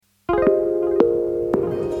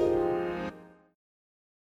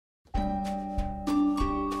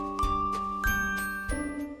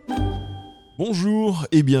Bonjour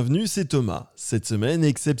et bienvenue, c'est Thomas. Cette semaine,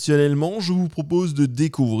 exceptionnellement, je vous propose de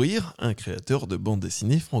découvrir un créateur de bande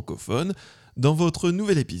dessinée francophone dans votre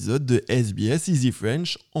nouvel épisode de SBS Easy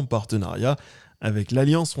French en partenariat avec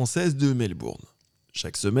l'Alliance française de Melbourne.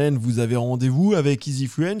 Chaque semaine, vous avez rendez-vous avec Easy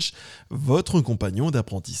French, votre compagnon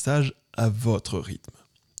d'apprentissage à votre rythme.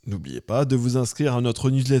 N'oubliez pas de vous inscrire à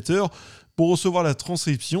notre newsletter pour recevoir la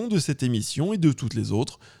transcription de cette émission et de toutes les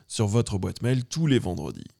autres sur votre boîte mail tous les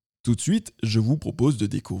vendredis. Tout de suite, je vous propose de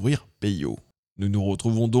découvrir Peyo. Nous nous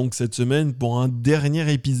retrouvons donc cette semaine pour un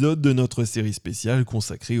dernier épisode de notre série spéciale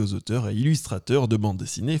consacrée aux auteurs et illustrateurs de bande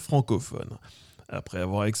dessinée francophones. Après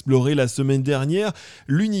avoir exploré la semaine dernière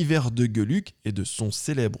l'univers de Gueuluc et de son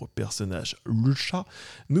célèbre personnage le chat,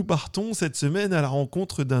 nous partons cette semaine à la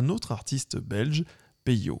rencontre d'un autre artiste belge,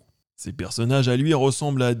 Peyo. Ces personnages à lui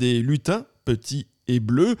ressemblent à des lutins, petits et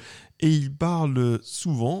bleus, et ils parlent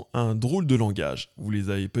souvent un drôle de langage. Vous les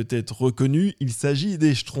avez peut-être reconnus, il s'agit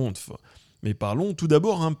des Schtroumpfs. Mais parlons tout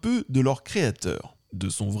d'abord un peu de leur créateur. De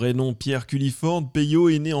son vrai nom Pierre Culliford, Peyo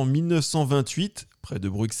est né en 1928, près de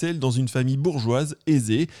Bruxelles, dans une famille bourgeoise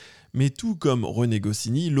aisée, mais tout comme René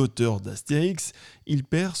Goscinny, l'auteur d'Astérix, il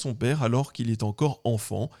perd son père alors qu'il est encore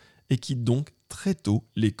enfant et quitte donc très tôt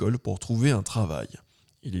l'école pour trouver un travail.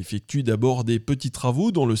 Il effectue d'abord des petits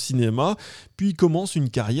travaux dans le cinéma, puis commence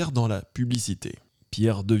une carrière dans la publicité.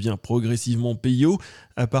 Pierre devient progressivement Peyo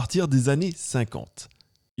à partir des années 50.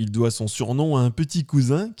 Il doit son surnom à un petit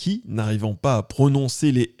cousin qui, n'arrivant pas à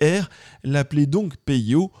prononcer les R, l'appelait donc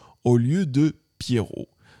Peyo au lieu de Pierrot.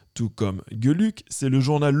 Tout comme Gueuluc, c'est le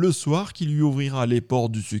journal Le Soir qui lui ouvrira les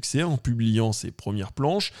portes du succès en publiant ses premières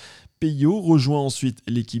planches. Peyo rejoint ensuite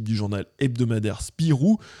l'équipe du journal hebdomadaire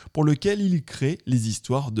Spirou, pour lequel il crée les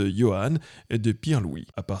histoires de Johan et de Pierre-Louis,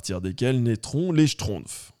 à partir desquelles naîtront les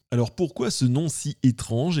Schtroumpfs. Alors pourquoi ce nom si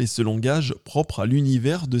étrange et ce langage propre à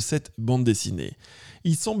l'univers de cette bande dessinée ?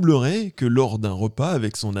 Il semblerait que lors d'un repas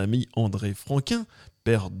avec son ami André Franquin,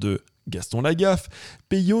 père de Gaston Lagaffe,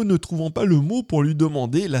 Peyo ne trouvant pas le mot pour lui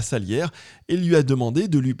demander la salière et lui a demandé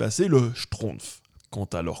de lui passer le Schtroumpf. Quant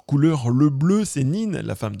à leur couleur, le bleu, c'est Nine,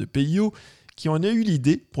 la femme de Peyo, qui en a eu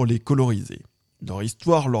l'idée pour les coloriser. Leur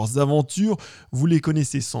histoire, leurs aventures, vous les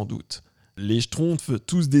connaissez sans doute. Les Schtroumpfs,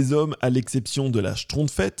 tous des hommes à l'exception de la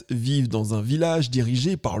Schtroumpfette, vivent dans un village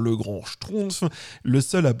dirigé par le grand Schtroumpf, le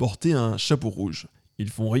seul à porter un chapeau rouge. Ils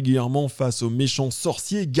font régulièrement face au méchant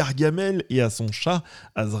sorcier Gargamel et à son chat,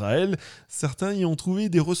 Azraël. Certains y ont trouvé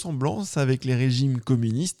des ressemblances avec les régimes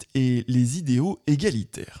communistes et les idéaux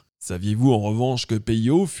égalitaires. Saviez-vous en revanche que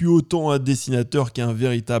Peyo fut autant un dessinateur qu'un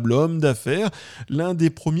véritable homme d'affaires, l'un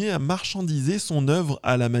des premiers à marchandiser son œuvre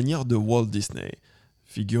à la manière de Walt Disney ?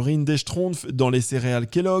 Figurines des Schtroumpfs dans les céréales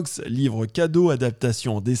Kellogg's, livres cadeaux,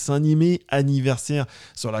 adaptations en dessin animé, anniversaire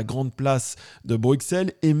sur la grande place de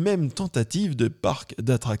Bruxelles et même tentative de parc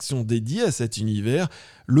d'attractions dédié à cet univers,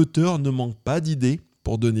 l'auteur ne manque pas d'idées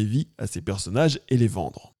pour donner vie à ses personnages et les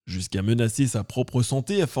vendre. Jusqu'à menacer sa propre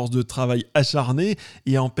santé à force de travail acharné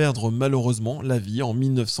et à en perdre malheureusement la vie en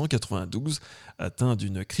 1992, atteint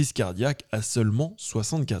d'une crise cardiaque à seulement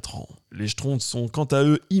 64 ans. Les Schtroumpfs sont quant à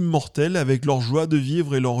eux immortels avec leur joie de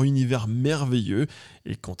vivre et leur univers merveilleux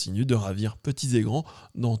et continuent de ravir petits et grands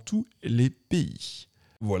dans tous les pays.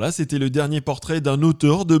 Voilà, c'était le dernier portrait d'un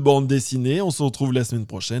auteur de bande dessinée. On se retrouve la semaine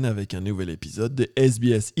prochaine avec un nouvel épisode de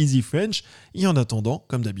SBS Easy French. Et en attendant,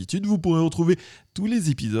 comme d'habitude, vous pourrez retrouver tous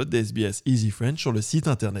les épisodes d'SBS Easy French sur le site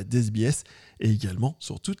internet d'SBS et également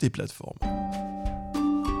sur toutes les plateformes.